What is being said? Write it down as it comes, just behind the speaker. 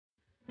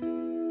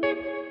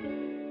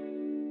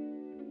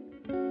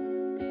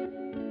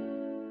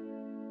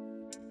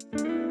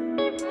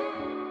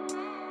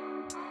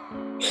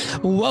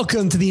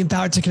Welcome to the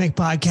Empowered to Connect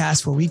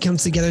podcast, where we come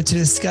together to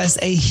discuss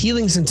a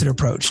healing-centered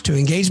approach to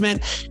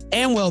engagement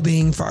and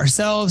well-being for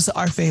ourselves,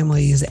 our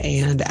families,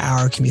 and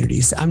our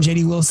communities. I'm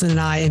JD Wilson, and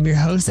I am your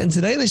host. And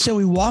today on the show,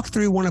 we walk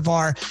through one of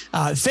our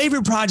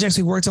favorite projects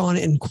we worked on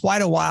in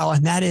quite a while,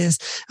 and that is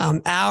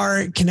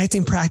our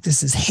Connecting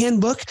Practices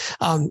Handbook.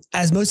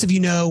 As most of you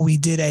know, we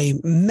did a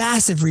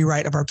massive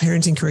rewrite of our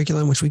parenting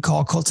curriculum, which we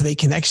call Cultivate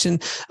Connection.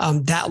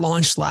 That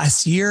launched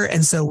last year.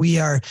 And so we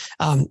are,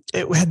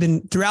 it had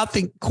been throughout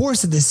the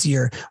course of this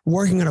year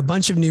working on a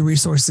bunch of new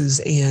resources.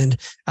 And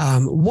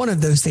one of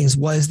those things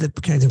was the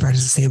Connecting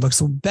Practices Handbook.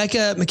 So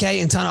Becca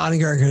McKay and Tona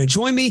Ottinger are going to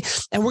join me,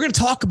 and we're going to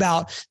talk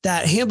about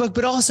that handbook,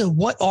 but also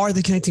what are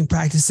the connecting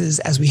practices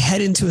as we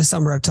head into a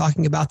summer of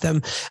talking about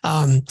them.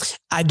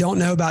 I don't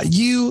know about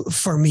you.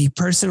 For me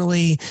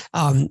personally,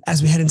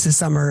 as we head into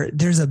summer,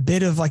 there's a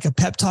bit of like a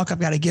pep talk I've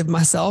got to give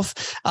myself,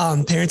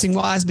 parenting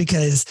wise,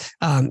 because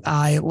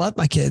I love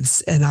my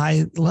kids and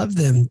I love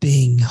them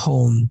being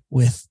home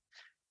with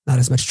not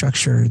as much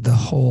structure the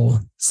whole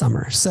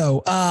summer.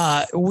 So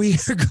we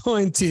are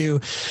going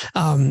to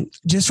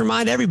just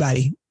remind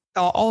everybody,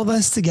 all of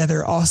us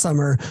together all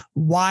summer,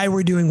 why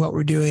we're doing what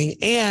we're doing,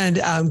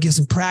 and give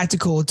some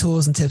practical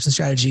tools and tips and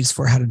strategies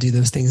for how to do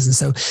those things. And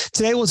so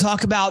today we'll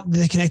talk about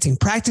the connecting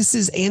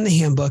practices and the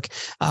handbook,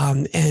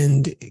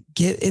 and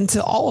get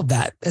into all of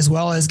that, as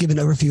well as give an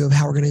overview of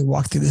how we're going to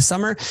walk through the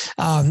summer.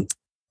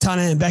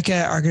 Tona and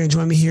Becca are going to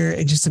join me here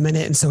in just a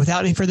minute. And so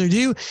without any further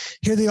ado,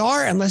 here they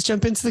are, and let's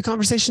jump into the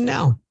conversation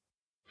now.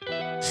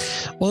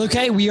 Well,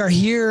 okay, we are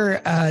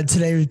here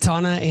today with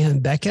Tona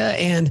and Becca.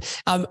 And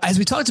as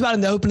we talked about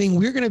in the opening,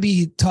 we're going to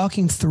be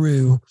talking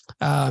through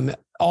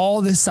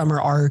all this summer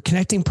our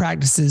connecting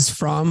practices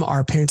from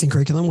our parenting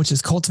curriculum, which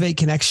is Cultivate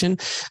Connection.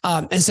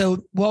 And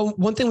so, well,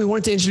 one thing we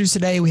wanted to introduce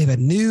today, we have a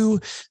new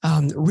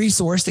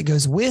resource that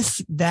goes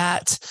with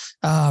that.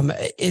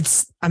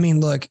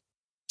 Look,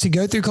 to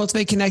go through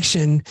Cultivate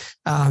Connection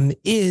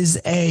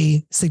is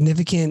a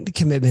significant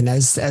commitment.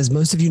 As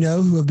most of you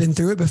know who have been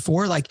through it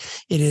before, like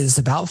it is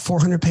about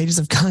 400 pages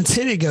of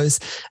content. It goes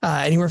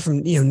anywhere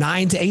from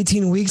 9 to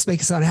 18 weeks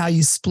based on how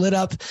you split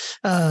up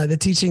the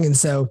teaching. And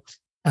so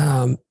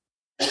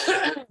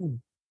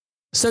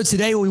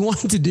today what we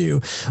wanted to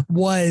do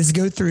was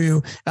go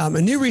through a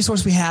new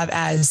resource we have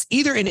as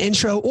either an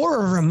intro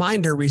or a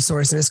reminder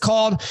resource. And it's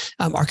called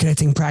our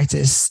Connecting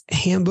Practice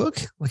Handbook.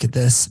 Look at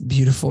this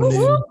beautiful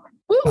new.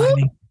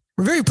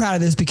 We're very proud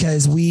of this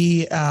because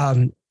we,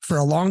 for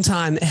a long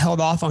time,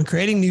 held off on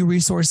creating new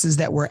resources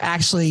that were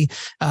actually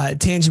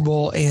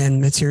tangible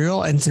and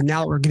material. And so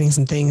now that we're getting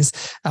some things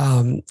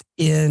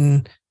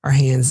in our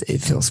hands, it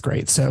feels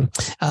great. So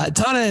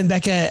Tona and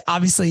Becca,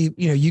 obviously,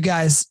 you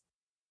guys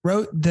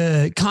wrote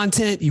the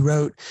content, you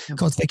wrote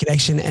Cultivate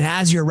Connection, and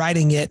as you're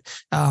writing it,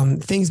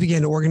 things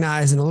began to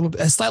organize in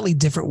a slightly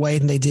different way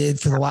than they did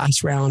for the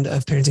last round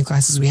of parenting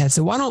classes we had.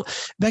 So why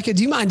don't, Becca,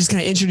 do you mind just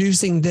kind of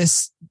introducing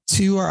this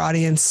to our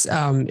audience?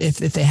 If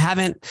they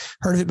haven't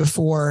heard of it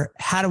before,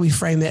 how do we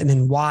frame it? And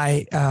then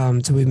why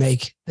do we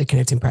make the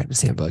Connecting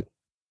Practice Handbook?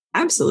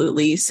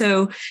 Absolutely.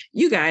 So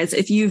you guys,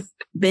 if you've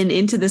been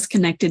into this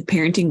connected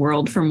parenting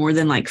world for more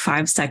than like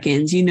 5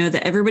 seconds, you know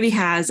that everybody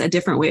has a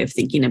different way of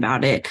thinking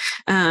about it.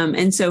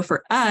 And so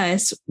for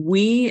us,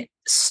 we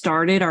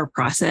started our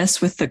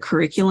process with the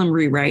curriculum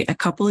rewrite a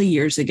couple of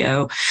years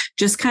ago,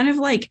 just kind of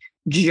like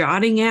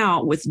jotting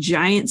out with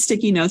giant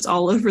sticky notes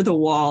all over the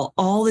wall,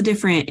 all the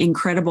different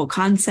incredible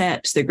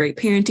concepts, the great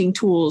parenting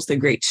tools, the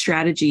great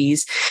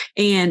strategies.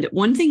 And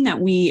one thing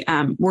that we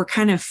were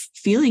kind of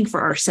feeling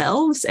for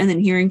ourselves and then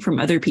hearing from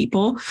other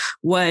people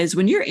was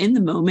when you're in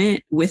the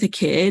moment with a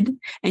kid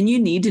and you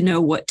need to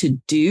know what to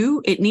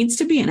do, it needs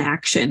to be an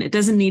action. It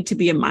doesn't need to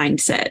be a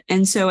mindset.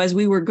 And so as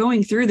we were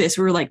going through this,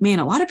 we were like, man,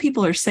 a lot of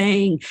people are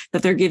saying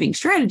that they're giving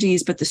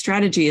strategies, but the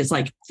strategy is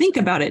like, think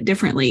about it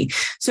differently.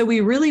 So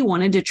we really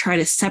wanted to try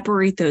to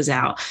separate those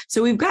out.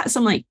 So we've got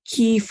some like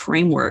key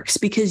frameworks,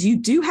 because you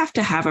do have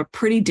to have a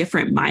pretty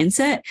different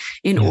mindset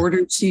in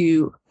order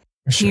to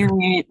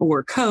parent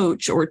or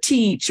coach or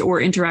teach or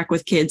interact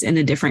with kids in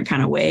a different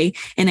kind of way,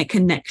 in a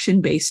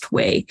connection-based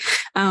way.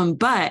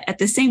 But at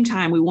the same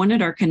time, we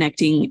wanted our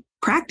connecting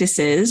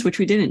practices, which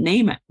we didn't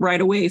name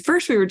right away.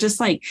 First, we were just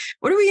like,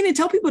 what are we going to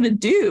tell people to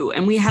do?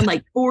 And we had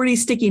like 40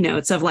 sticky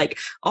notes of like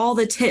all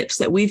the tips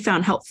that we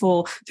found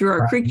helpful through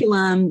our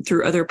curriculum,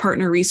 through other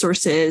partner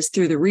resources,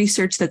 through the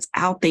research that's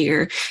out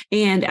there.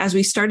 And as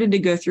we started to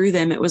go through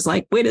them, it was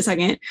like, wait a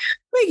second,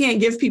 we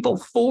can't give people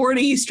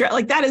 40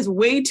 like that is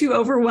way too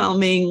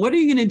overwhelming. What are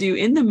you going to do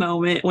in the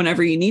moment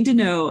whenever you need to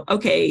know,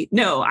 okay,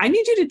 no, I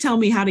need you to tell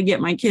me how to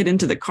get my kid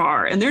into the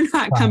car and they're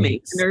not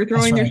coming. And they're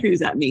throwing their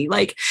shoes at me.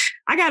 Like,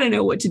 I got to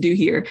know what to do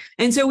here.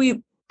 And so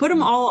we put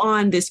them all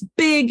on this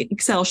big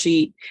Excel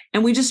sheet,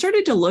 and we just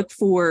started to look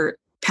for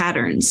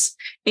patterns.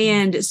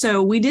 And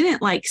so we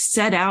didn't like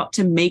set out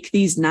to make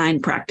these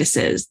 9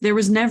 practices. There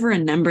was never a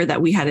number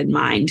that we had in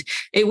mind.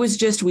 It was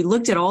just, we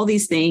looked at all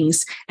these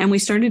things and we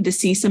started to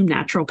see some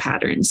natural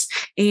patterns.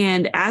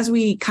 And as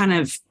we kind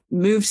of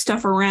moved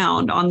stuff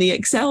around on the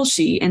Excel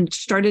sheet and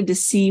started to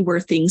see where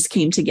things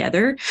came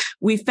together,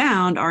 we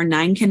found our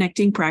 9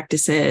 connecting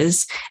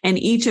practices, and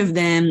each of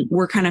them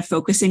were kind of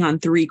focusing on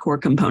 3 core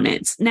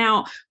components.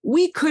 Now,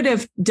 we could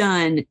have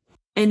done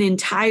an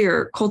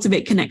entire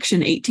Cultivate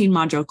Connection 18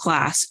 module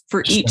class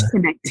for each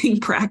connecting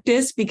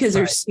practice because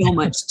there's so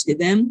much to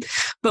them.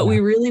 But we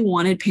really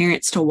wanted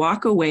parents to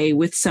walk away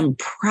with some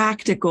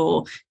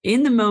practical,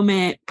 in the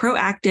moment,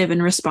 proactive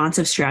and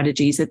responsive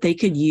strategies that they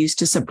could use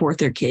to support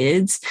their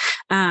kids.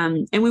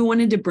 And we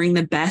wanted to bring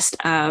the best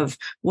of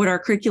what our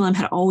curriculum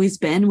had always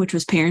been, which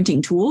was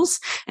parenting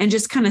tools, and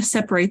just kind of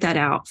separate that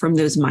out from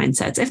those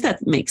mindsets, if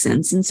that makes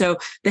sense. And so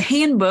the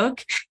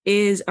handbook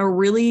is a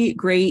really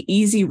great,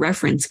 easy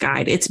reference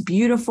guide. It's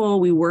beautiful.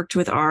 We worked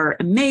with our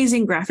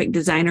amazing graphic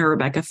designer,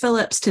 Rebecca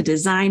Phillips, to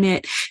design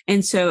it.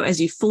 And so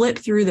as you flip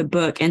through the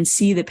book and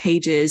see the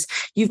pages,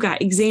 you've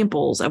got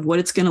examples of what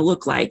it's going to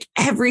look like.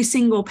 Every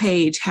single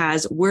page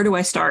has, where do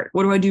I start?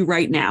 What do I do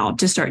right now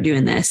to start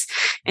doing this?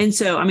 And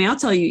so, I mean, I'll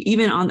tell you,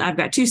 I've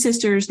got 2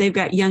 sisters, they've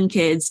got young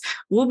kids.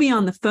 We'll be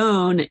on the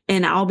phone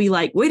and I'll be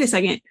like, wait a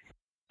second.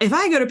 If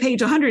I go to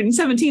page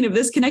 117 of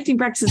this Connecting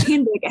Practices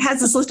Handbook, it has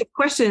this list of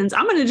questions.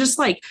 I'm going to just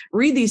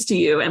read these to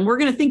you, and we're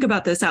going to think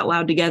about this out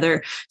loud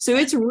together. So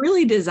it's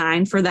really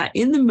designed for that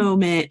in the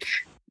moment.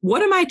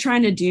 What am I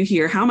trying to do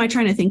here? How am I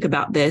trying to think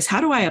about this? How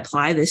do I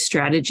apply this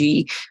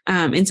strategy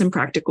in some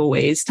practical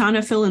ways?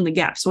 Tona, fill in the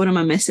gaps. What am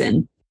I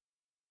missing?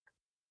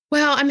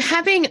 Well, I'm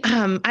having,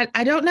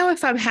 I don't know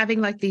if I'm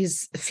having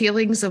these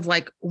feelings of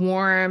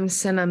warm,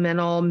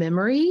 sentimental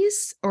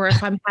memories, or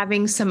if I'm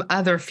having some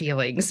other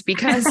feelings,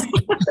 because,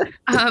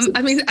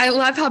 I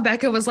love how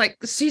Becca was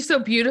she so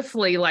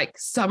beautifully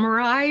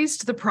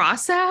summarized the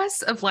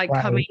process of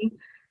coming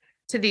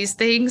to these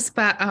things.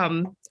 But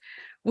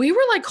we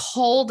were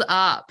holed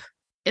up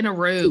in a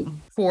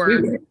room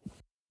for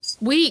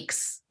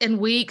weeks and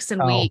weeks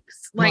and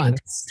weeks,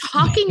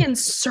 talking in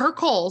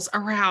circles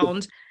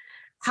around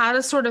how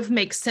to sort of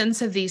make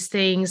sense of these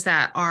things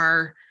that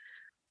are,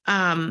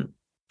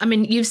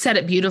 you've said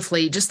it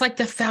beautifully, just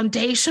the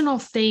foundational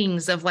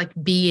things of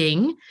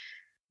being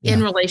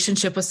in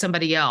relationship with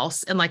somebody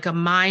else, and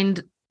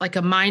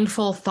a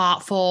mindful,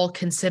 thoughtful,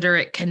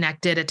 considerate,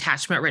 connected,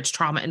 attachment-rich,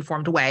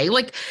 trauma-informed way.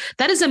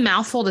 That is a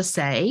mouthful to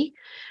say.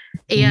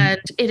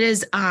 And it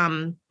is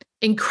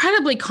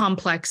incredibly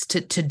complex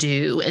to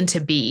do and to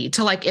be,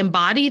 to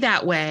embody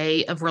that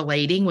way of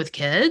relating with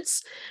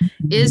kids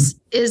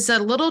is a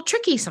little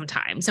tricky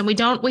sometimes. And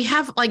we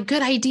have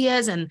good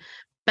ideas and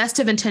best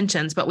of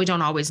intentions, but we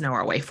don't always know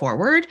our way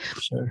forward.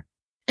 Sure.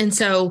 And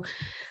so,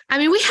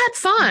 we had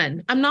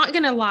fun. I'm not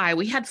going to lie.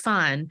 We had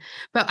fun,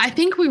 but I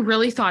think we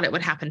really thought it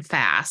would happen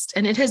fast.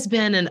 And it has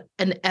been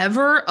an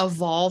ever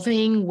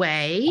evolving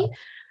way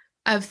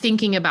of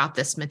thinking about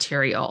this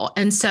material.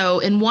 And so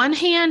in one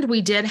hand,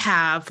 we did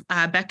have,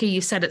 Becca, you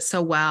said it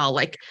so well,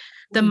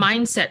 the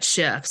mindset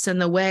shifts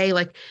and the way,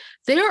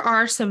 there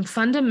are some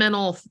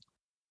fundamental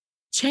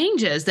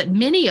changes that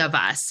many of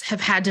us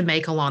have had to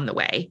make along the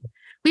way.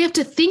 We have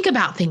to think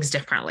about things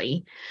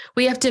differently.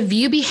 We have to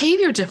view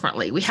behavior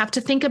differently. We have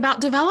to think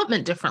about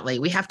development differently.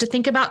 We have to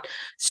think about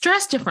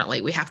stress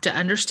differently. We have to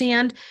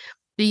understand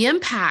the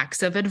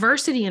impacts of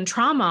adversity and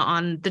trauma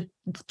on the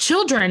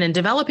children and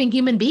developing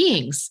human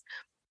beings.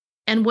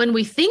 And when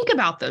we think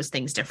about those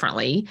things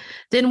differently,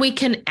 then we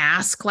can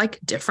ask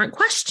different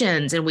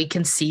questions, and we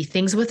can see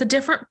things with a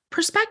different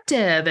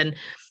perspective. And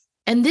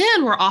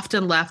then we're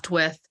often left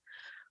with,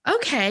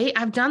 okay,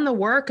 I've done the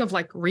work of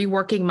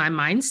reworking my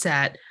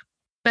mindset,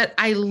 but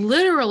I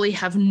literally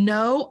have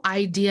no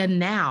idea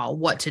now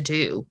what to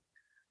do.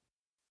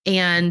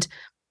 And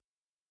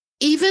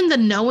even the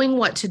knowing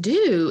what to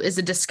do is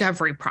a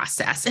discovery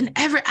process. And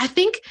I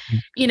think,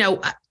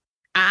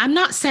 I'm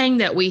not saying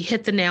that we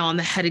hit the nail on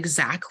the head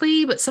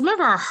exactly, but some of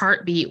our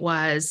heartbeat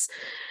was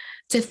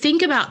to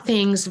think about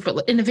things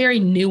in a very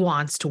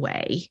nuanced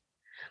way.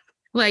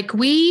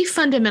 We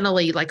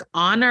fundamentally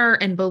honor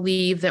and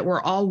believe that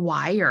we're all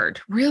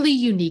wired really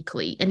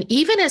uniquely. And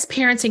even as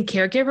parents and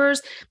caregivers,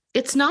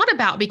 it's not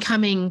about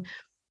becoming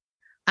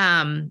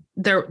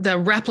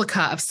the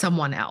replica of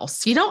someone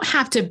else. You don't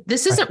have to,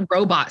 this isn't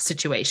robot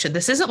situation.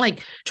 This isn't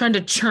trying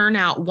to churn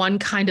out one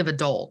kind of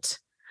adult.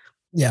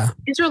 Yeah.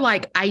 These are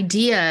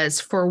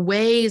ideas for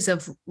ways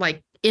of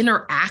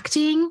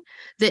interacting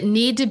that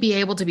need to be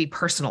able to be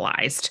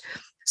personalized.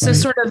 So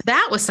sort of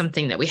that was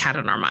something that we had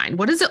in our mind.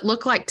 What does it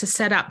look like to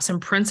set up some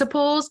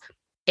principles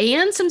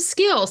and some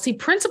skills? See,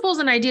 principles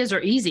and ideas are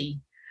easy,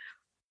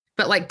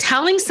 but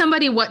telling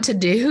somebody what to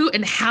do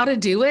and how to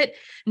do it,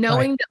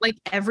 knowing that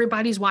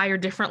everybody's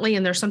wired differently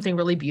and there's something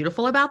really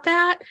beautiful about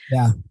that.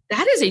 Yeah.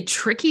 That is a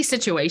tricky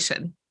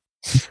situation.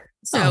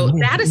 So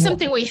that is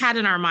something we had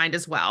in our mind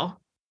as well.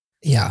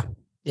 Yeah.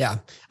 Yeah.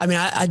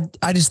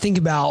 I just think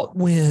about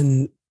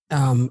when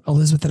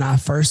Elizabeth and I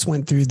first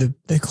went through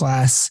the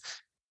class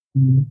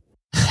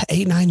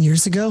 8-9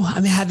 years ago. I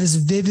had this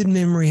vivid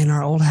memory in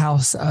our old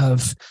house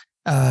of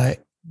we're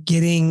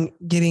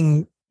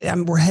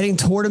heading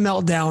toward a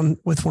meltdown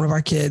with one of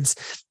our kids,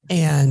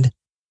 and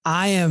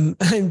I'm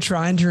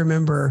trying to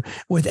remember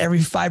with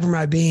every fiber of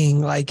my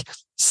being, like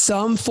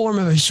some form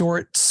of a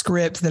short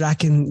script that I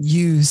can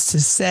use to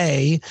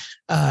say,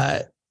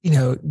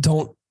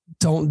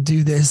 don't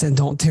do this and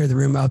don't tear the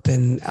room up.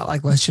 And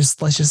like, let's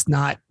just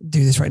not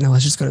do this right now.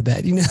 Let's just go to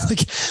bed.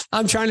 Like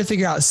I'm trying to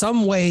figure out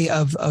some way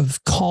of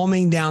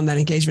calming down that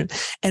engagement.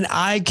 And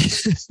I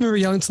remember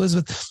yelling to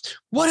Elizabeth,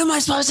 what am I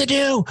supposed to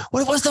do?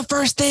 What's the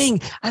first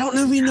thing? I don't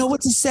even know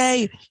what to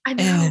say. I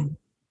know.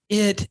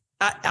 And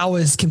I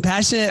was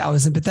compassionate. I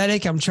was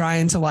empathetic. I'm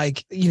trying to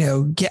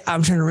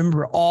I'm trying to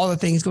remember all the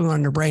things going on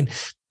in her brain.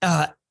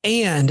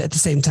 And at the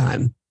same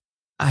time,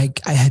 I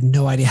had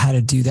no idea how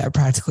to do that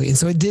practically. And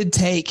so it did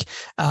take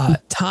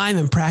time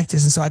and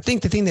practice. And so I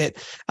think the thing that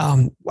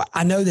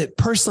I know that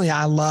personally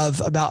I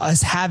love about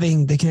us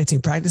having the Connecting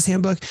Practice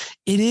Handbook,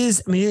 it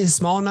is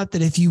small enough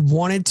that if you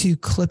wanted to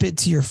clip it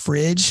to your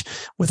fridge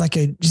with like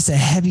just a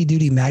heavy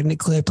duty magnet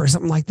clip or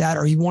something like that,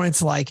 or you wanted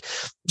to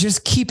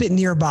just keep it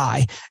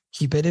nearby,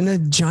 keep it in a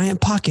giant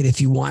pocket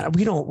if you want.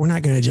 We're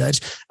not going to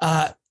judge.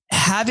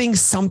 Having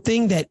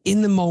something that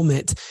in the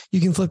moment you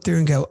can flip through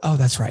and go, oh,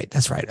 that's right.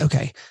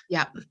 Okay.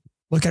 Yeah.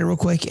 Look at it real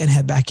quick and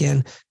head back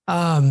in.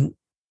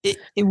 It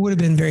would have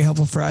been very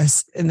helpful for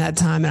us in that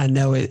time. And I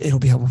know it'll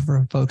be helpful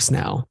for folks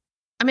now.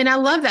 I mean, I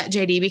love that,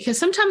 JD, because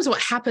sometimes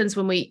what happens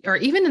when we are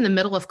even in the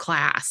middle of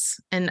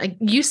class, and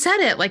you said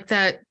it, like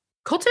the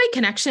Cultivate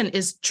Connection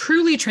is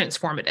truly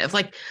transformative.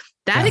 Like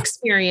that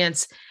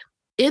experience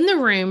in the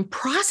room,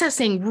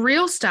 processing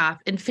real stuff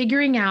and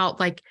figuring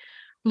out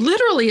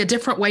literally a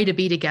different way to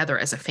be together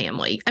as a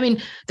family. I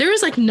mean, there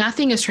is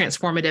nothing as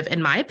transformative,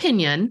 in my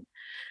opinion,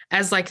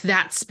 as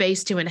that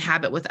space to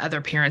inhabit with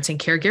other parents and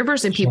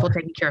caregivers and people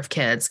taking care of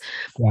kids.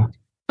 Yeah.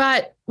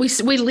 But we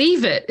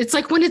leave it. It's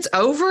when it's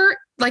over,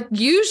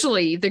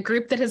 usually the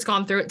group that has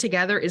gone through it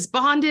together is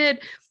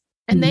bonded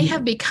and they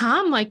have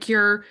become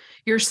your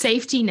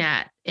safety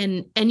net.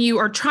 And you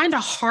are trying to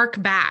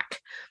hark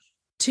back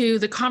to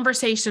the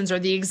conversations or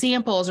the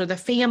examples or the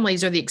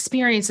families or the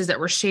experiences that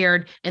were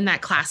shared in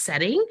that class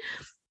setting.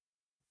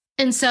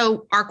 And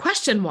so our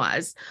question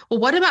was, well,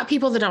 what about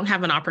people that don't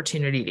have an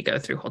opportunity to go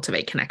through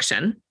Cultivate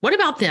Connection? What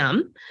about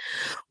them?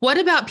 What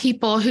about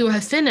people who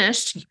have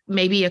finished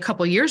maybe a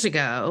couple years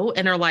ago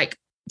and are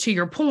to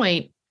your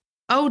point,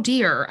 oh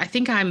dear, I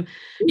think I'm,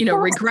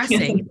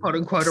 regressing, quote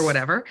unquote, or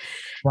whatever.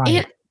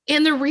 Right.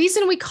 And the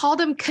reason we call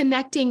them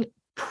connecting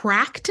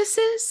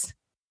practices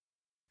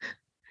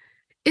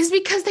is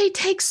because they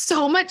take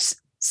so much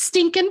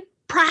stinking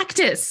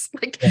practice.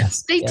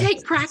 They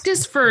take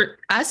practice for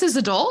us as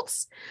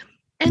adults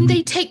and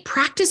they take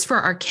practice for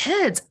our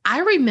kids.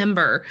 I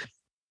remember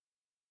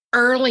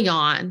early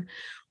on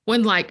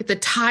when the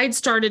tide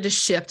started to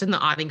shift in the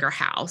Ottinger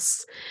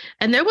house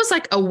and there was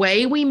a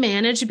way we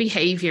managed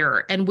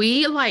behavior and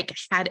we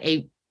had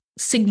a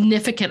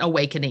significant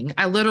awakening.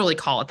 I literally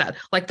call it that,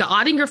 the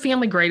Ottinger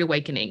family great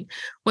awakening,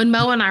 when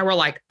Mo and I were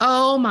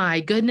oh my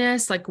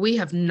goodness, we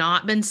have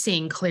not been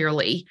seeing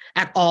clearly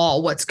at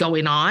all what's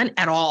going on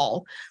at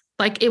all.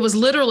 It was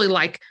literally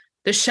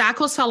the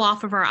shackles fell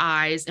off of our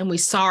eyes and we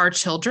saw our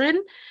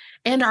children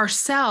and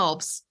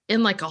ourselves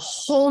in a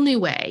whole new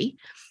way.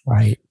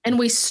 Right. And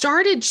we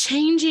started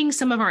changing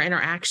some of our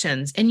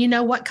interactions. And you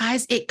know what,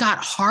 guys, it got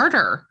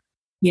harder.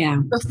 Yeah.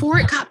 Before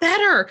it got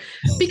better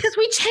because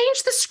we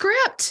changed the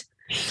script.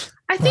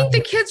 I think the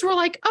kids were oh,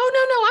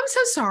 no, I'm so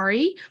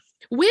sorry.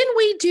 When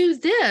we do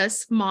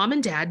this, mom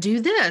and dad do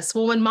this.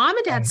 Well, when mom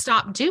and dad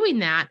stop doing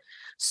that,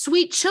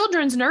 sweet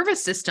children's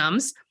nervous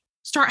systems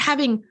start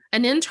having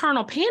an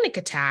internal panic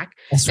attack.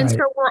 So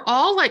we're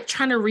all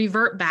trying to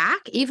revert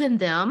back, even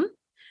them.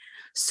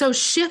 So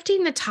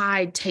shifting the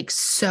tide takes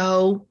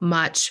so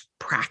much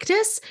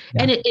practice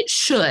and it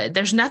should.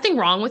 There's nothing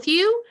wrong with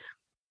you.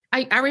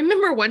 I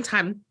remember one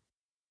time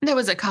there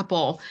was a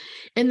couple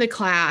in the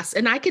class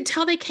and I could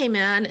tell they came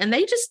in and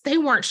they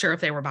weren't sure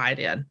if they were buying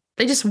in.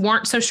 They just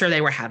weren't so sure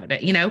they were having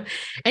it,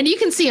 and you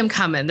can see them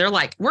coming. They're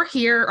we're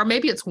here. Or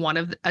maybe it's one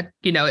of a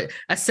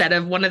set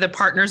of one of the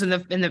partners in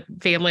the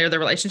family or the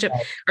relationship.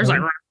 Or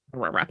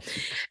it's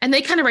and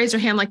they kind of raise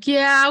their hand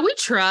yeah, we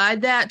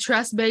tried that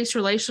trust-based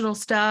relational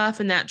stuff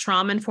and that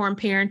trauma-informed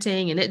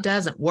parenting and it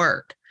doesn't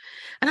work.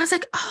 And I was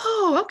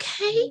oh,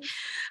 okay.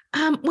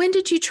 When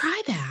did you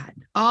try that?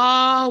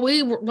 Oh,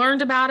 we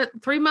learned about it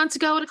 3 months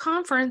ago at a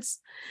conference.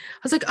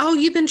 I was oh,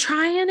 you've been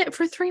trying it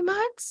for 3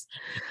 months?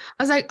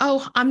 I was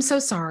oh, I'm so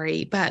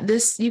sorry, but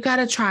you got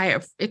to try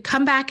it.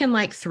 Come back in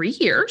 3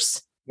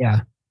 years.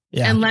 Yeah.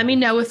 And let me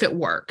know if it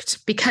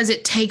worked because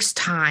it takes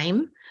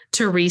time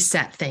to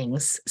reset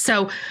things.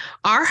 So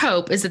our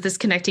hope is that this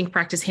Connecting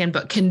Practice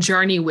Handbook can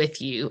journey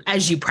with you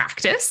as you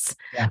practice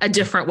a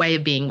different way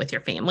of being with your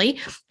family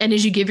and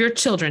as you give your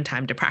children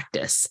time to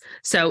practice.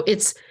 So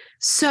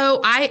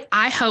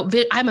I hope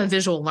I'm a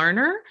visual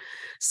learner.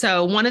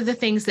 So one of the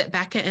things that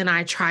Becca and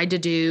I tried to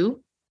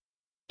do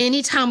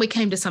anytime we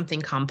came to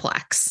something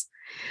complex,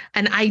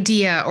 an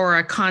idea or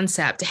a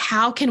concept,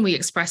 how can we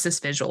express this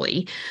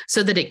visually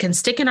so that it can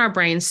stick in our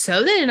brains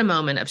so that in a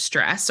moment of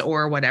stress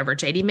or whatever,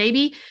 JD,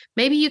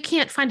 maybe you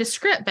can't find a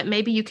script, but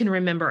maybe you can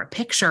remember a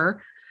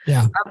picture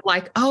Yeah. Of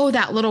like, oh,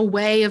 that little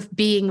way of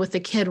being with the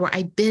kid where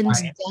I bend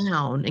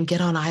down and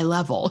get on eye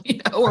level,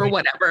 or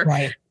whatever.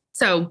 Right.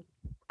 So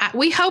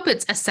we hope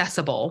it's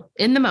accessible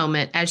in the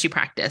moment as you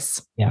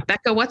practice. Yeah.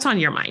 Becca, what's on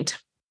your mind?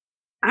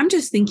 I'm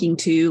just thinking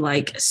too,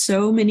 like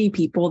so many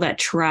people that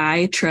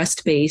try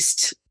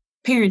trust-based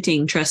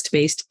parenting,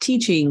 trust-based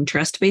teaching,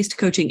 trust-based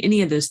coaching,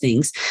 any of those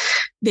things,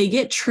 they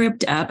get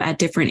tripped up at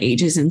different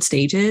ages and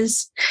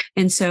stages.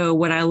 And so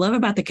what I love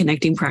about the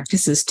connecting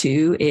practices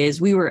too, is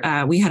we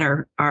had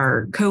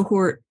our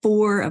cohort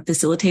 4 of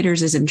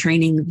facilitators is in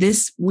training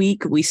this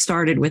week. We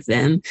started with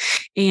them,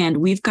 and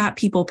we've got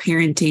people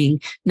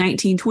parenting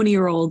 19,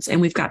 20-year-olds, and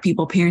we've got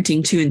people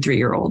parenting 2 and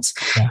 3-year-olds.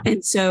 Yeah.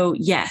 And so,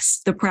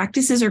 yes, the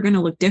practices are going to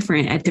look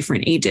different at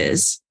different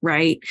ages,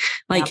 right?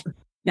 Like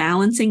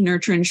balancing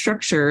nurture and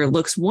structure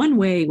looks one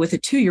way with a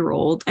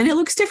 2-year-old, and it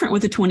looks different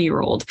with a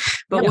 20-year-old.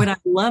 But what I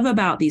love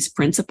about these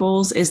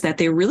principles is that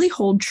they really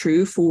hold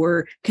true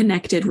for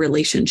connected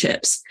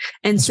relationships.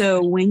 And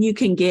so when you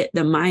can get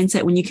the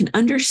mindset, when you can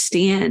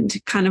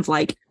understand kind of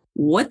like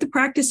what the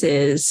practice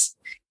is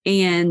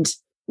and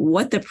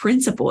what the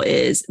principle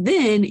is,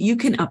 then you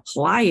can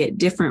apply it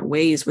different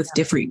ways with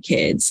different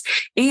kids.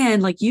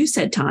 And like you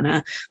said,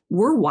 Tona,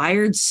 we're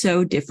wired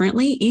so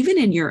differently, even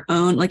in your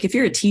own, like if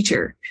you're a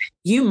teacher,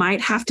 you might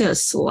have to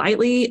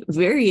slightly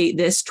variate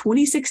this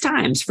 26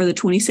 times for the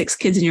 26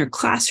 kids in your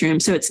classroom.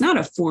 So it's not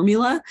a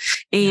formula.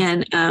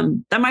 And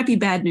that might be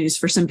bad news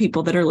for some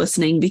people that are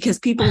listening, because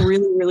people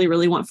really, really,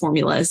 really want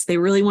formulas. They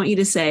really want you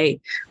to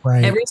say,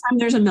 every time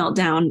there's a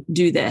meltdown,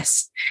 do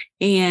this.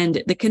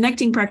 And the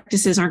connecting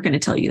practices aren't going to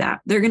tell you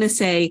that. They're going to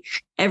say,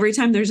 every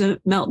time there's a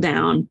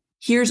meltdown,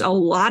 here's a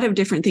lot of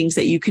different things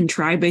that you can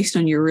try based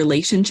on your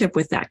relationship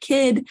with that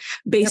kid,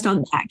 based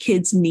on that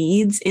kid's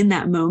needs in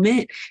that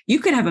moment. You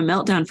could have a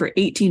meltdown for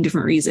 18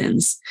 different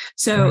reasons.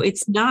 So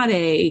it's not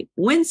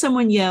when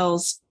someone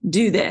yells,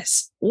 do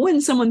this.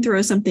 When someone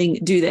throws something,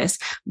 do this.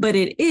 But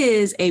it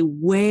is a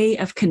way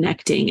of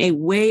connecting, a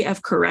way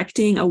of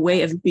correcting, a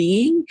way of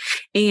being.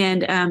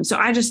 And so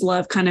I just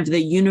love kind of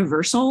the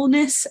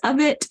universalness of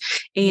it,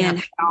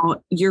 and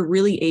how you're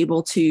really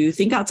able to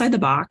think outside the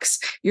box.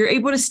 You're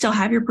able to still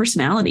have your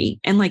personality,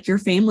 and like your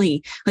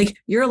family, like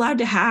you're allowed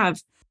to have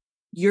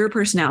your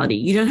personality.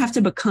 You don't have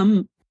to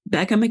become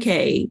Becca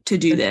McKay to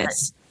do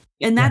this.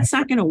 And that's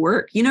not going to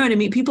work. You know what I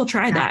mean? People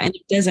try that and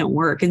it doesn't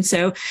work. And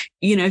so,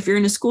 if you're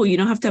in a school, you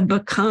don't have to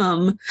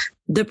become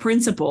the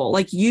principal.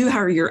 Like you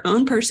are your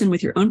own person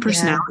with your own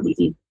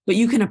personality, but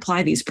you can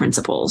apply these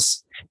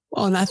principles.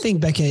 Well, and I think,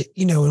 Becca,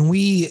 when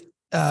we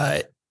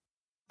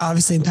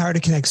obviously Empower to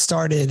Connect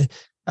started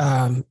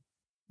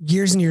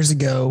years and years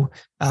ago,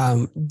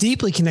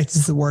 deeply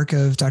connected to the work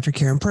of Dr.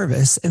 Karen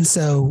Purvis. And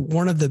so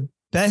one of the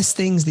best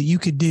things that you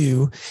could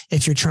do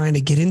if you're trying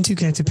to get into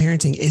connected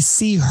parenting is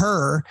see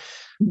her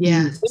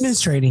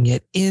demonstrating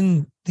it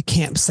in the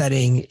camp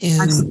setting,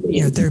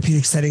 in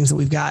therapeutic settings that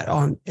we've got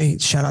on.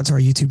 Shout out to our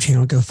YouTube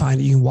channel. Go find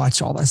it. You can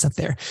watch all that stuff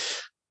there.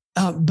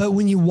 But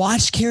when you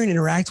watch Karen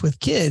interact with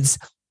kids,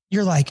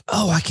 you're like,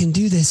 oh, I can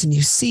do this. And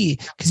you see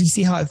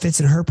how it fits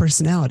in her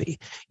personality.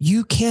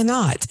 You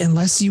cannot,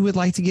 unless you would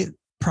like to get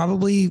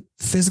probably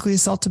physically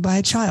assaulted by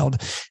a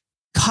child,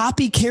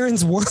 copy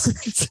Karen's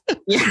words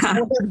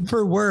word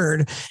for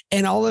word,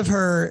 and all of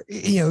her,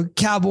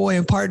 cowboy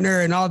and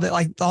partner and all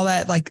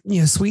that,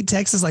 sweet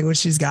Texas language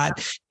she's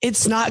got.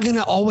 It's not going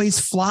to always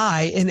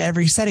fly in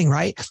every setting.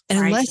 Right. And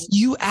unless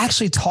you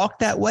actually talk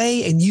that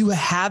way and you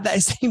have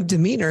that same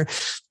demeanor,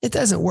 it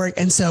doesn't work.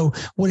 And so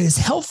what is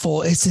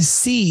helpful is to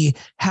see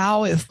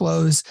how it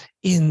flows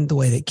in the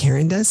way that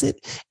Karen does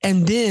it.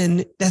 And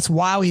then that's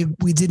why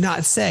we did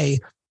not say,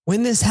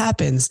 when this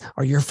happens,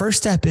 or your first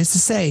step is to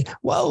say,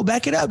 whoa,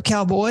 back it up,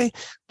 cowboy.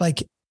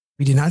 Like,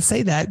 we do not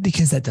say that,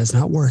 because that does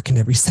not work in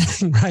every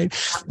setting, right?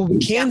 What we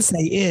can say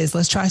is,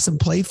 let's try some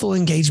playful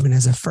engagement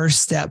as a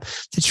first step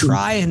to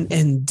try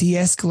and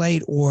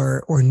de-escalate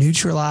or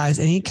neutralize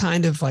any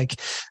kind of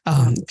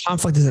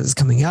conflict that is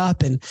coming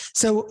up. And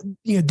so,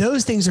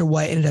 those things are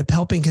what ended up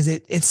helping, because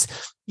it's,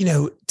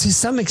 to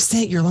some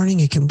extent, you're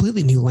learning a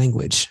completely new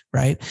language,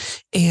 right?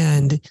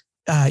 And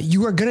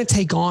you are going to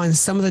take on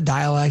some of the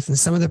dialect and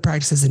some of the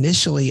practices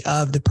initially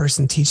of the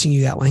person teaching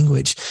you that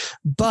language.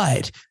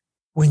 But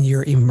when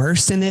you're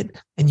immersed in it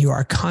and you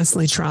are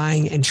constantly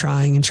trying and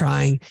trying and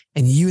trying,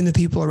 and you and the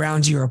people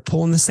around you are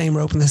pulling the same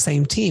rope in the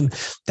same team,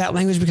 that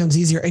language becomes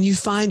easier and you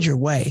find your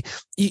way.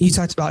 You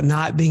talked about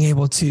not being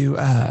able to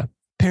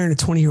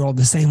parent a 20-year-old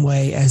the same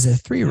way as a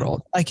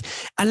 3-year-old.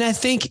 And I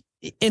think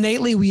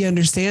innately we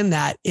understand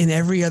that in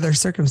every other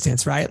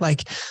circumstance, right?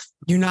 Like,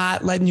 you're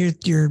not letting your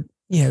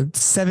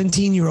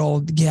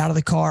 17-year-old get out of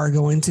the car,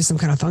 go into some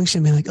kind of function,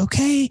 and be like,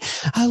 okay,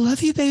 I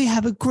love you, baby.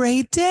 Have a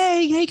great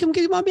day. Hey, come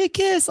give mommy a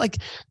kiss.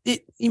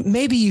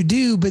 Maybe you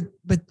do, but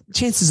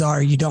chances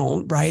are you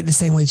don't, right? The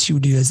same way that you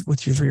would do as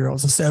with your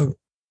 3-year-olds. And so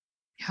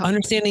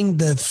understanding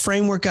the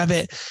framework of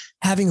it,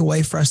 having a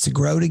way for us to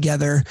grow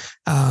together.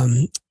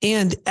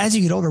 And as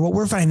you get older, what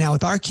we're finding now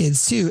with our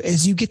kids too,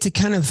 is you get to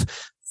kind of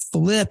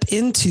flip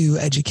into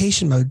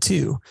education mode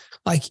too.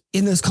 Like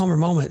in those calmer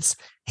moments,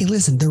 hey,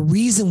 listen, the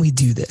reason we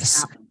do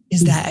this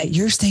is that at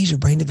your stage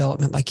of brain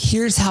development, like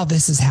here's how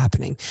this is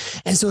happening.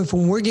 And so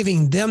when we're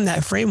giving them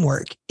that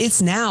framework,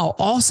 it's now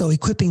also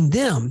equipping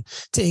them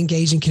to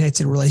engage in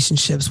connected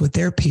relationships with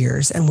their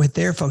peers and with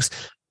their folks.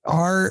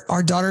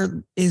 Our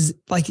daughter is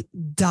like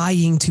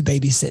dying to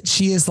babysit.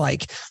 She is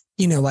like,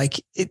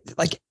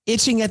 like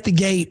itching at the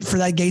gate for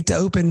that gate to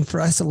open for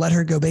us to let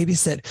her go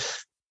babysit.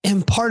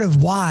 And part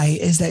of why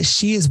is that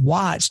she is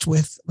watched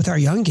with our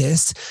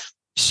youngest.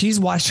 She's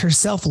watched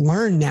herself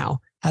learn now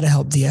how to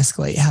help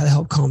de-escalate, how to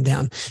help calm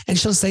down. And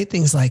she'll say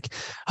things like,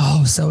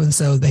 oh,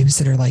 so-and-so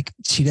babysitter, like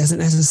she doesn't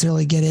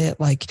necessarily get it.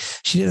 Like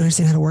she didn't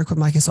understand how to work with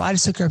Micah. So I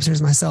just took her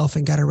upstairs myself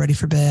and got her ready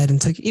for bed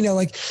and took,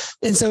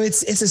 and so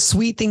it's a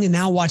sweet thing to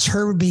now watch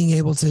her being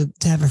able to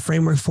have a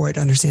framework for it,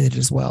 to understand it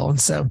as well. And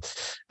so,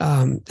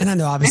 and I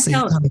know obviously.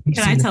 Can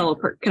I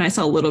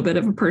tell a little bit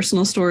of a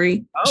personal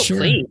story? Oh, sure.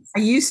 Please. I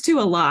used to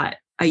a lot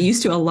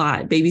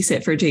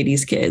babysit for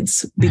JD's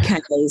kids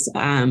because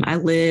I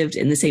lived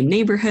in the same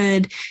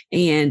neighborhood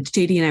and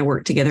JD and I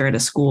worked together at a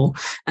school.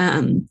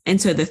 And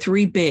so the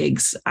three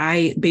bigs,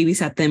 I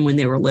babysat them when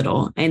they were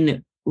little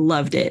and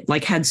loved it,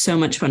 like had so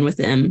much fun with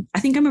them. I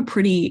think I'm a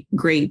pretty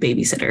great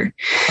babysitter.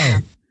 Oh.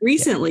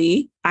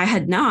 Recently, I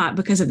had not,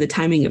 because of the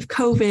timing of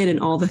COVID and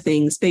all the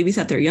things,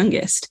 babysat their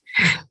youngest.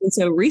 And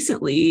so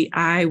recently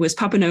I was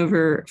popping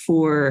over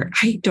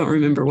I don't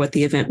remember what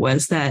the event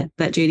was that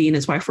JD and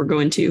his wife were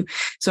going to.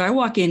 So I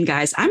walk in,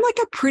 guys, I'm like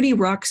a pretty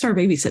rock star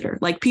babysitter.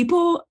 Like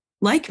people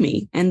like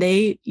me and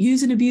they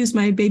use and abuse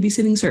my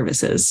babysitting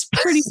services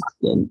pretty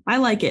often. I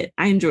like it.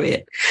 I enjoy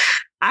it.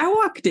 I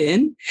walked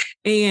in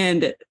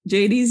and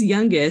JD's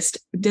youngest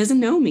doesn't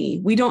know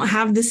me. We don't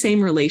have the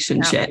same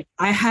relationship. Yeah.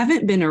 I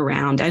haven't been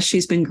around as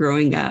she's been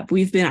growing up.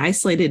 We've been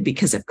isolated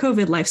because of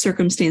COVID, life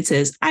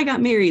circumstances. I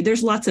got married.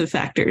 There's lots of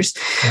factors.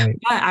 Right.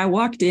 But I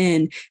walked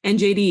in and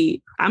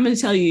JD, I'm going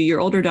to tell you, your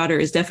older daughter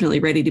is definitely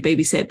ready to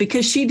babysit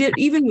because she did,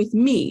 even with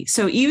me.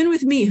 So even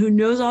with me, who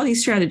knows all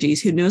these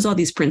strategies, who knows all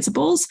these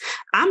principles,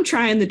 I'm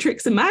trying the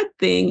tricks of my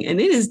thing and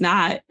it is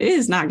not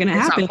going to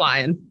happen. Not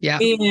flying. Yeah.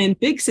 And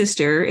big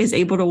sister is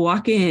able to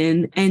walk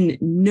in and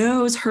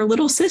knows her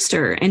little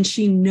sister and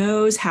she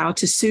knows how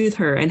to soothe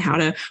her and how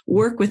to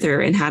work with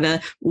her and how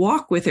to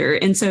walk with her.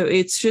 And so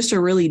it's just a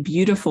really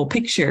beautiful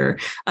picture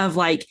of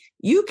like,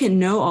 you can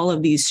know all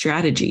of these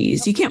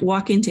strategies. You can't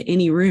walk into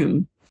any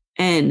room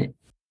and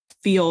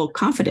feel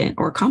confident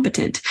or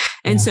competent.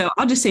 And so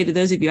I'll just say to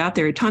those of you out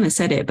there, Tona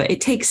said it, but it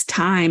takes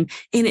time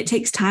and it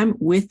takes time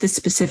with the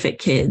specific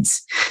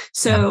kids.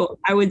 So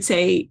I would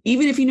say,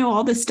 even if you know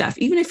all this stuff,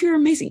 even if you're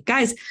amazing,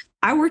 guys,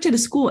 I worked at a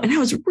school and I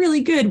was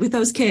really good with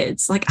those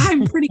kids. Like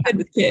I'm pretty good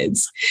with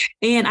kids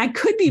and I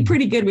could be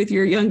pretty good with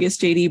your youngest,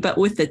 JD, but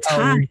with the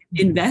time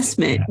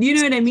investment, you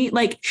know what I mean?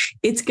 Like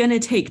it's going to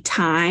take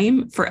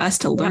time for us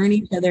to learn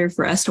each other,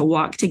 for us to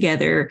walk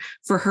together,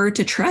 for her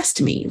to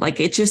trust me. Like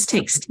it just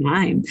takes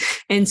time.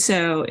 And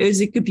so it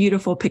was a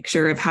beautiful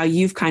picture of how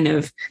you've kind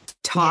of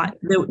taught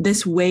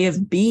this way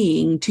of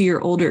being to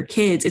your older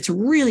kids. It's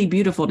really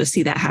beautiful to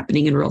see that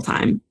happening in real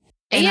time.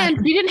 And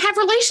you didn't have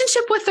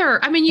relationship with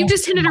her. I mean, you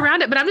just hinted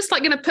around it, but I'm just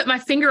like going to put my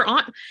finger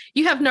on.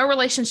 You have no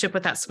relationship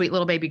with that sweet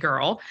little baby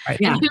girl. Right.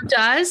 And who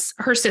does?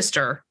 Her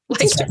sister.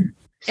 Like,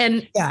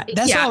 and that's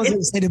what I was going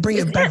to say, to bring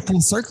it back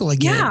full circle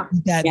again.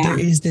 There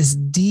is this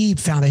deep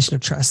foundation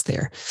of trust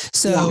there.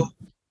 So,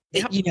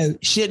 she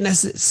didn't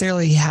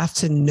necessarily have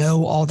to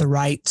know all the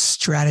right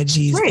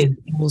strategies and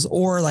tools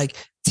or like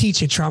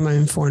teach a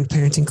trauma-informed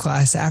parenting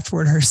class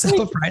afterward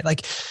herself, right?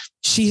 Like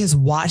she has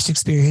watched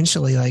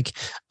experientially, like,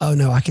 oh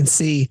no, I can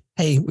see,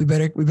 hey, we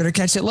better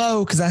catch it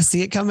low because I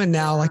see it coming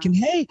now. Like, and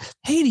hey,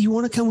 do you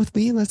want to come with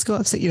me? Let's go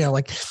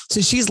upstairs.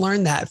 So she's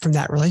learned that from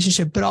that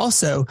relationship, but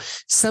also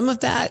some of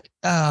that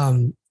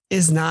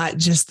is not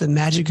just the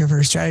magic of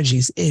her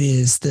strategies. It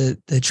is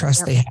the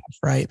trust they have,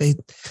 right?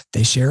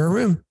 They share a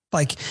room.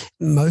 Like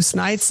most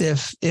nights,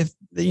 if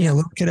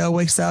little kiddo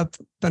wakes up,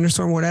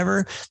 thunderstorm,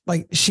 whatever,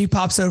 like she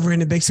pops over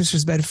into big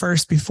sister's bed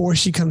first before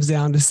she comes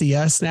down to see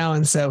us now.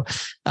 And so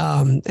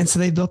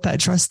they built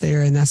that trust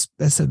there, and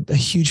that's a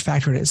huge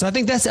factor in it. So I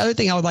think that's the other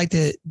thing I would like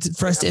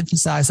for us to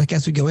emphasize, like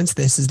as we go into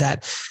this, is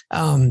that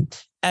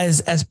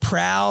as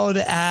proud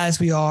as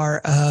we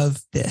are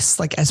of this,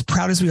 like as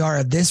proud as we are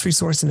of this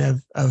resource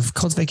and of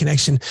Cultivate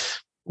Connection,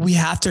 we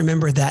have to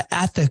remember that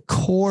at the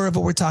core of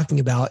what we're talking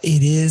about,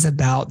 it is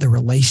about the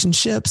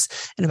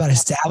relationships and about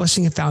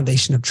establishing a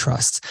foundation of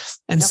trust.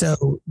 And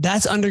so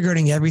that's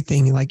undergirding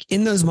everything. Like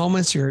in those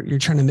moments, you're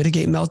trying to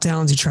mitigate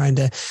meltdowns. You're trying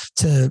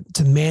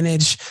to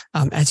manage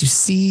as you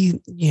see,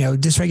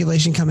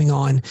 dysregulation coming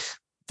on.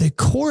 The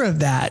core of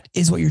that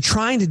is what you're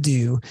trying to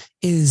do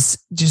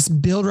is just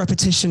build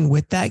repetition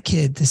with that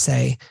kid to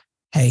say,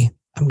 hey,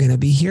 I'm going to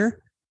be here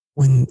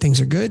when things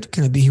are good,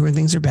 going to be here when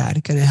things are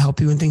bad, going to help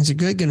you when things are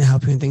good, going to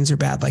help you when things are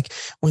bad. Like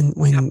when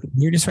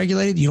you're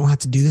dysregulated, you don't have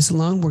to do this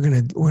alone. We're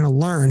going to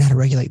learn how to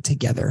regulate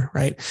together.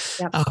 Right.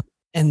 Yep.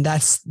 And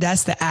that's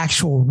the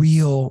actual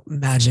real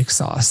magic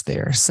sauce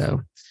there.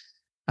 So,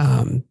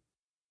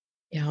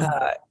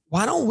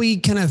 Why don't we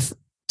kind of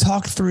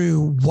talk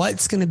through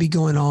what's going to be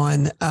going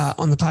on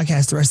the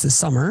podcast the rest of the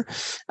summer?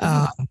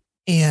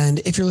 And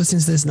if you're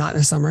listening to this not in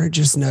the summer,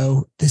 just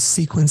know this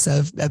sequence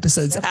of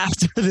episodes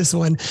after this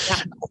one,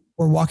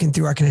 we're walking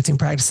through our connecting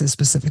practices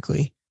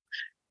specifically.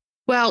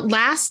 Well,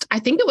 I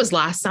think it was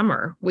last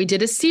summer, we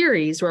did a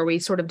series where we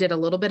sort of did a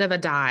little bit of a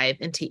dive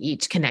into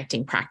each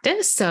connecting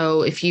practice.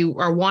 So if you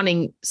are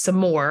wanting some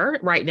more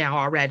right now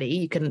already,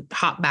 you can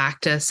hop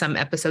back to some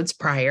episodes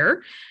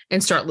prior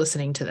and start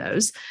listening to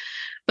those.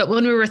 But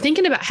when we were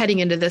thinking about heading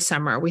into this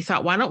summer, we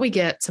thought, why don't we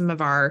get some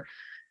of our,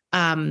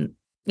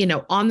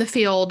 on the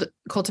field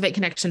Cultivate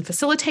Connection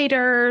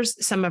facilitators,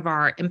 some of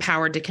our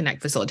Empowered to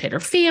Connect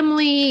facilitator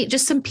family,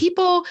 just some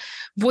people,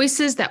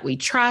 voices that we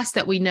trust,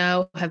 that we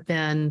know have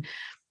been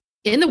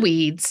in the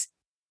weeds,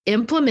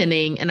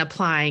 implementing and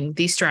applying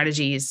these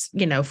strategies,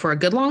 for a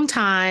good long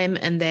time.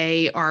 And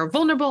they are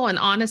vulnerable and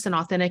honest and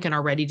authentic and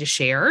are ready to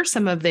share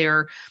some of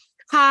their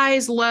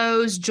highs,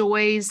 lows,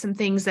 joys, some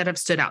things that have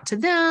stood out to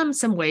them,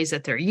 some ways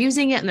that they're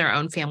using it in their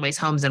own families,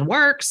 homes, and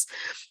works.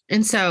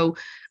 And so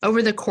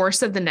over the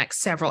course of the next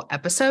several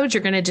episodes,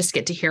 you're going to just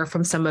get to hear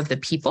from some of the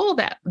people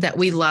that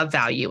we love,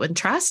 value, and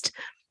trust,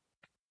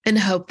 and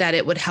hope that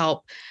it would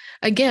help,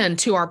 again,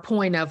 to our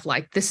point of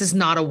like, this is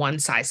not a one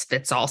size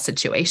fits all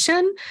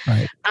situation.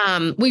 Right.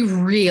 We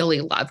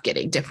really love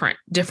getting different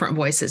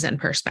voices and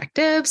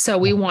perspectives. So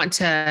we want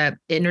to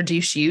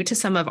introduce you to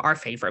some of our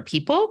favorite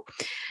people.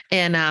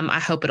 And I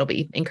hope it'll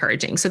be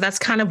encouraging. So that's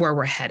kind of where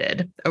we're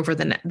headed over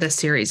the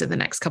series of the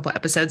next couple of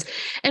episodes.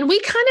 And we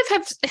kind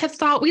of have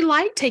thought we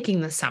like taking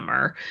the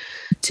summer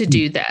to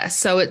do this.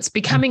 So it's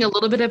becoming a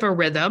little bit of a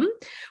rhythm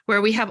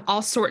where we have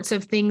all sorts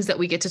of things that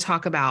we get to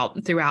talk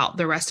about throughout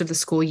the rest of the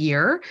school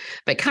year,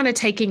 but kind of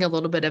taking a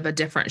little bit of a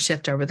different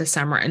shift over the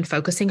summer and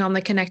focusing on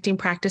the connecting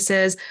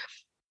practices.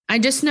 I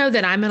just know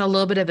that I'm in a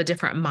little bit of a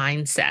different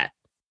mindset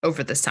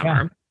over the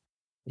summer.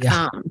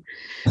 Yeah.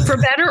 For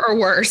better or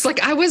worse.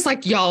 Like I was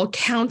like, y'all,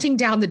 counting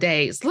down the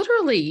days,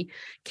 literally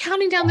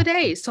counting down the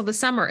days till the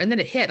summer. And then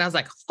it hit. And I was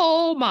like,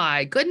 oh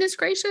my goodness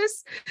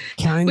gracious.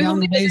 Counting down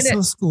the days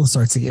till school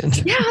starts again.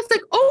 Yeah. I was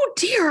like, oh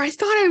dear, I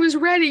thought I was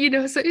ready,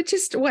 so it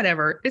just,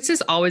 whatever. It's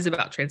just always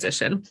about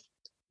transition.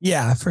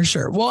 Yeah, for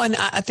sure. Well, and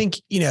I think,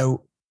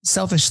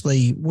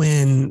 selfishly,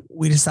 when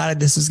we decided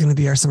this was going to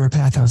be our summer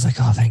path, I was like,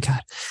 oh, thank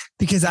God,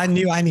 because I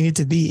knew I needed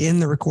to be in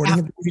the recording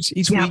of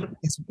each week.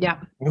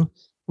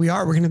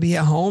 We're going to be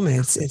at home,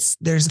 and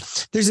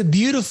there's a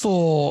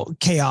beautiful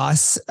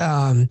chaos.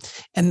 And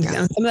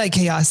some of that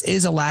chaos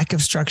is a lack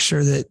of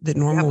structure that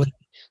normally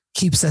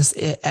keeps us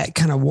at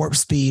kind of warp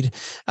speed.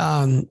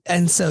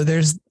 And so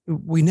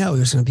we know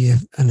there's going to be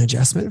an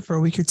adjustment for a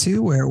week or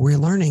two where we're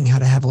learning how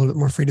to have a little bit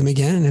more freedom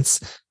again. And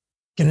it's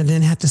going to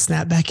then have to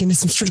snap back into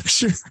some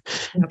structure.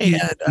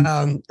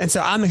 And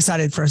so I'm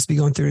excited for us to be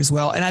going through as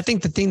well. And I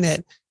think the thing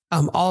that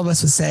all of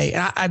us would say,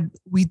 and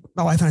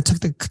my wife and I took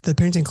the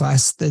parenting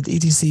class, the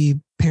ETC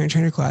parent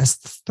trainer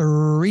class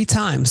 3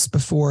 times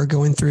before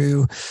going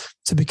through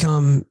to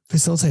become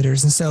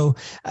facilitators. And so,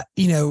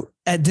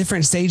 at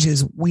different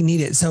stages, we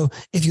need it. So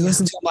if you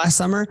listened to them last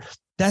summer,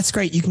 that's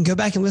great. You can go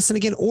back and listen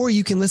again, or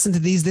you can listen to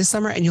these this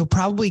summer and you'll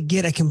probably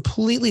get a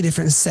completely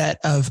different set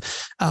of,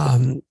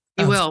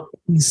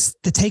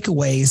 the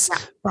takeaways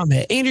from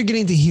it. And you're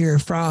getting to hear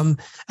from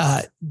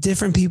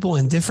different people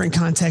in different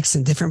contexts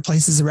and different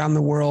places around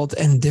the world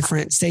and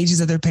different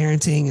stages of their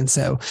parenting. And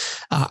so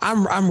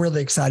I'm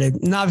really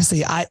excited. And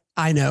obviously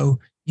I know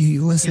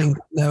you listening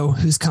know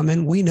who's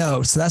coming. We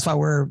know. So that's why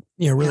we're,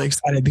 really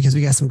excited, because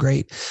we got some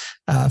great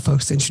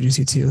folks to introduce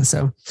you to. And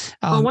so,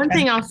 one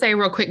thing I'll say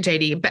real quick,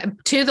 JD,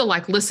 but to the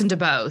listen to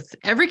both.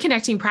 Every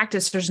connecting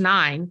practice, there's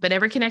 9, but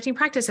every connecting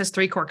practice has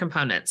 3 core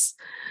components.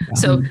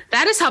 So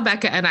that is how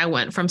Becca and I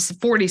went from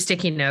 40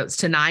 sticky notes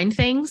to 9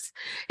 things,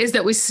 is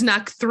that we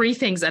snuck 3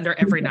 things under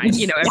every 9,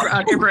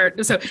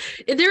 so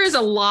there is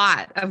a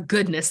lot of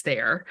goodness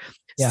there.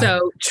 Yeah.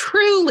 So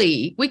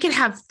truly, we could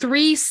have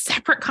 3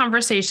 separate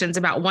conversations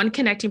about one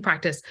connecting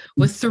practice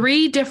with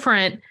 3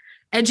 different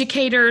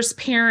educators,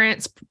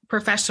 parents,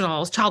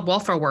 professionals, child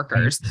welfare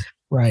workers.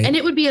 Right. And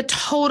it would be a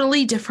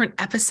totally different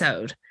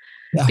episode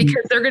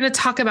because they're going to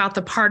talk about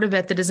the part of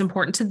it that is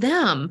important to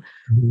them,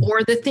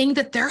 or the thing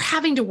that they're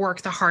having to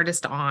work the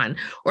hardest on,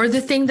 or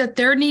the thing that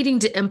they're needing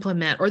to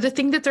implement, or the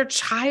thing that their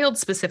child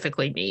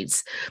specifically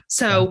needs.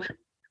 So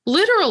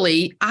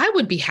literally, I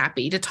would be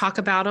happy to talk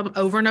about them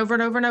over and over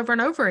and over and over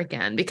and over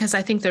again, because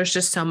I think there's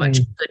just so much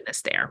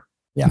goodness there.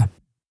 Yeah.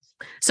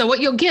 So what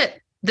you'll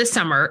get this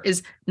summer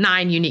is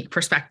 9 unique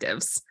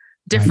perspectives,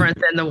 different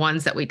than the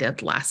ones that we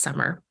did last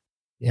summer.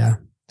 Yeah.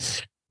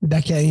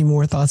 Becca, any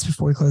more thoughts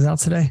before we close out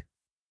today?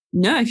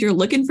 No, if you're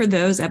looking for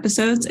those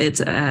episodes, it's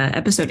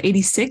episode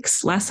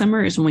 86. Last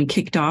summer is when we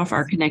kicked off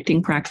our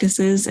connecting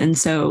practices. And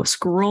so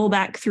scroll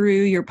back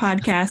through your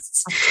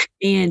podcasts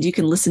and you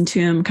can listen to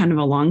them kind of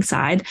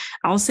alongside.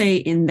 I'll say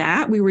in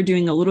that we were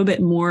doing a little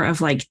bit more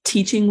of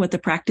teaching what the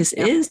practice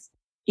is.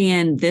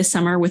 And this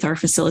summer with our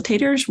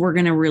facilitators, we're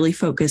going to really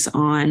focus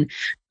on,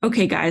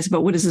 okay, guys,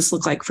 but what does this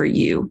look like for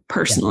you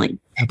personally?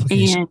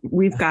 And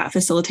we've got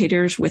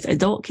facilitators with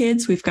adult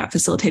kids. We've got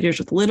facilitators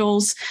with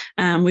littles.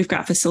 We've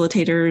got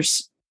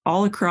facilitators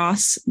all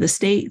across the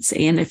states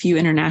and a few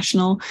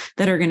international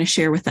that are going to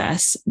share with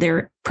us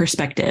their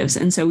perspectives.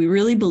 And so we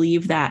really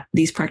believe that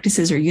these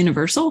practices are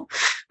universal,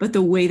 but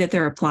the way that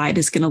they're applied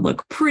is going to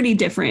look pretty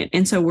different.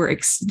 And so we're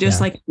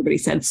like everybody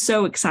said,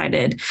 so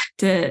excited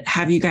to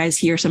have you guys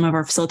hear some of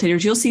our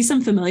facilitators. You'll see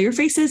some familiar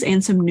faces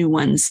and some new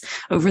ones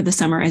over the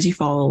summer as you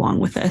follow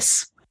along with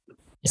us.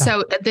 Yeah.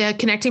 So the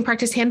Connecting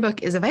Practice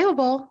Handbook is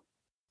available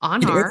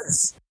on our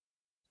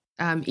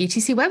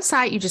ETC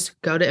website. You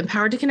just go to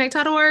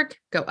empoweredtoconnect.org,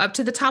 go up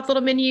to the top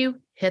little menu,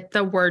 hit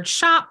the word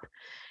shop,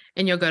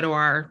 and you'll go to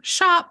our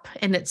shop,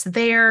 and it's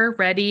there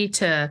ready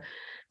to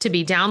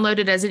be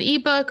downloaded as an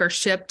ebook or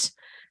shipped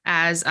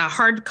as a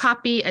hard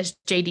copy, as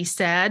JD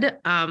said.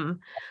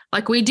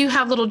 Like we do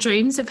have little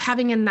dreams of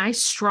having a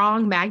nice,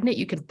 strong magnet.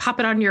 You can pop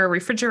it on your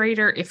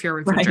refrigerator if your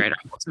refrigerator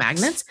holds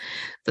magnets.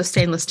 The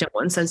stainless steel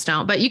one says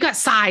don't, but you got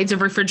sides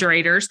of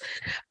refrigerators.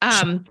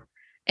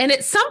 And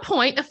at some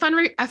point, a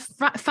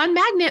fun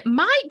magnet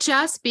might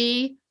just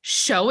be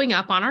showing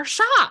up on our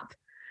shop.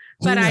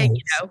 But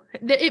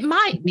it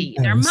might be.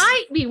 There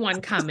might be one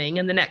coming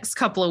in the next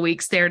couple of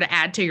weeks there to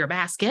add to your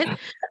basket.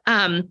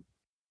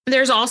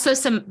 There's also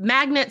some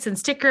magnets and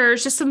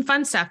stickers, just some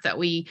fun stuff that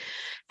we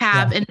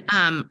have. Yeah.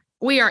 And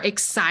we are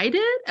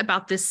excited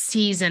about this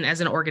season as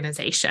an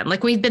organization.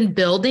 Like we've been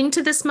building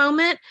to this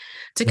moment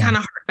to kind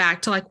of hark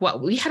back to like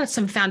what we had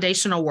some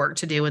foundational work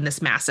to do in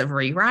this massive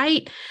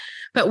rewrite.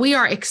 But we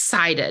are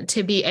excited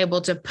to be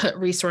able to put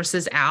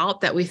resources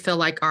out that we feel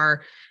like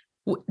are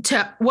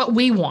to what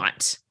we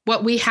want,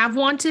 what we have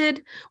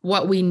wanted,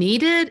 what we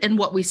needed, and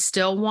what we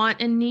still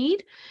want and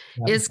need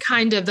is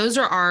kind of, those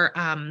are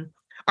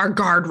our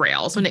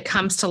guardrails when it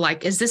comes to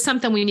like, is this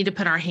something we need to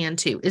put our hand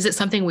to? Is it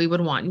something we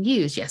would want and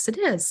use? Yes, it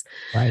is.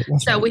 Right.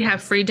 So we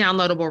have free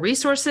downloadable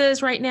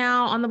resources right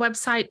now on the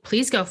website.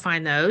 Please go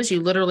find those.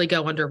 You literally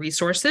go under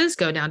resources,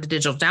 go down to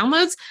digital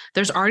downloads.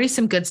 There's already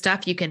some good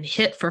stuff you can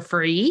hit for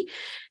free.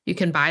 You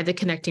can buy the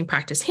Connecting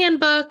Practice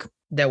Handbook.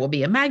 There will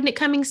be a magnet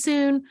coming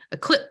soon, a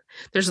clip.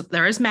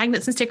 There is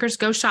magnets and stickers.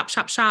 Go shop.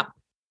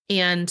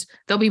 And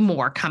there'll be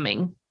more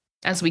coming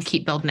as we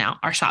keep building out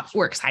our shop.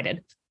 We're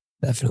excited.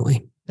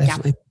 Definitely. Yeah.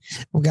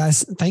 Well,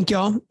 guys, thank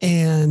y'all.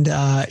 And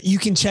you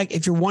can check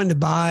if you're wanting to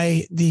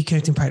buy the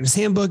Connecting Practice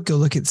Handbook, go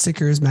look at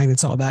stickers,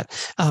 magnets, all that.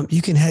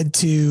 You can head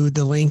to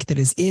the link that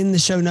is in the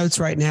show notes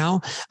right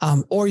now.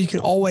 Or you can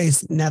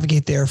always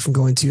navigate there from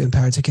going to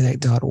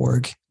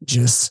empoweredtoconnect.org,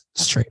 just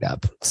straight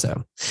up.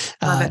 So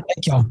thank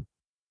y'all.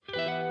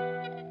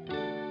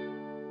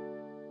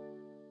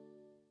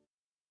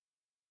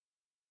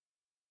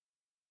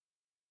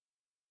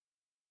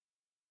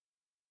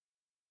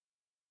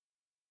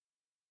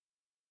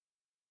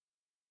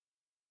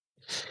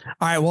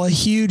 All right. Well, a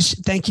huge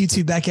thank you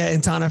to Becca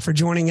and Tona for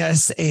joining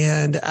us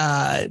and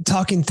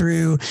talking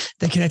through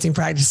the Connecting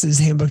Practices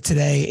Handbook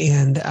today.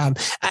 And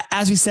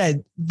as we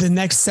said, the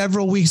next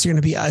several weeks are going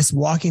to be us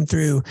walking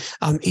through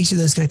each of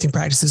those connecting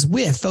practices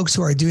with folks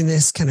who are doing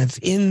this kind of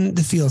in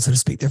the field, so to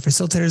speak. They're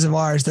facilitators of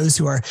ours, those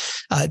who are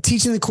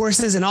teaching the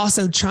courses and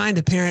also trying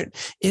to parent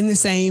in the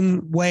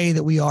same way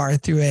that we are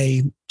through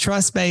a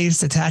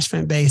trust-based,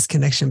 attachment-based,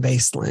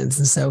 connection-based lens.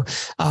 And so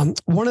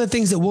one of the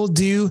things that we'll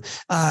do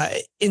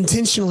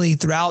intentionally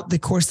throughout the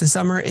course of the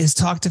summer is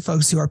talk to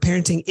folks who are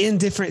parenting in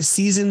different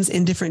seasons,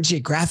 in different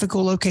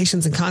geographical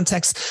locations and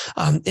contexts,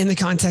 in the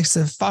context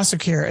of foster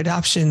care,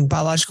 adoption,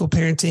 biological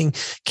parenting,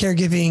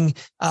 caregiving,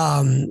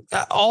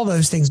 all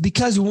those things,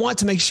 because we want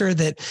to make sure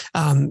that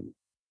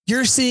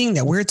you're seeing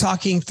that we're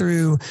talking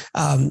through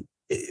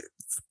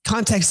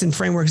contexts and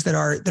frameworks that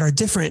are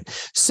different,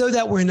 so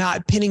that we're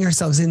not pinning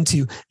ourselves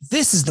into,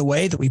 this is the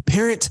way that we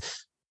parent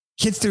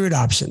kids through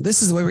adoption.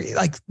 This is the way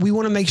we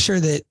want to make sure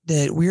that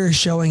we're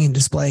showing and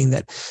displaying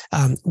that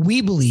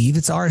we believe,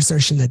 it's our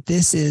assertion that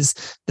this is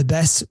the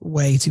best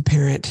way to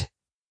parent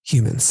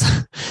humans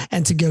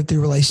and to go through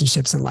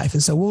relationships in life.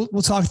 And so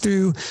we'll talk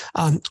through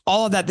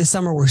all of that this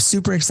summer. We're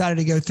super excited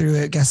to go through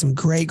it. Got some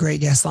great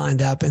guests lined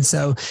up. And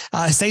so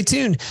stay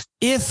tuned.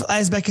 If,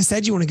 as Becca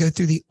said, you want to go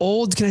through the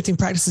old Connecting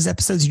Practices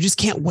episodes, you just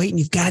can't wait and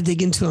you've got to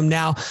dig into them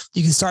now,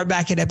 you can start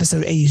back at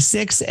episode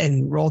 86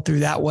 and roll through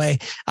that way.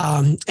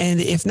 And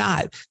if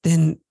not,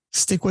 then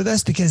stick with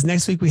us, because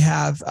next week we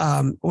have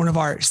one of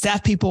our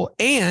staff people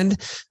and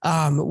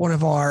one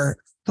of our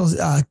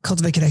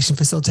Cultivate Connection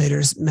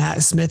facilitators,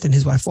 Matt Smith and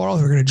his wife Laurel,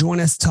 who are going to join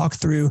us to talk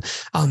through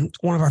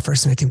one of our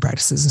first connecting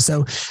practices. And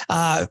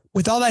so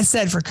with all that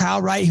said, for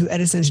Kyle Wright, who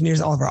edits and engineers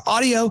all of our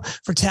audio,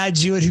 for Tad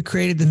Jewett, who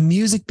created the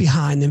music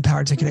behind the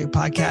Empowered to Connect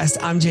podcast,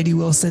 I'm JD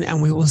Wilson,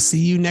 and we will see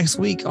you next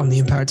week on the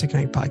Empowered to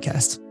Connect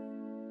podcast.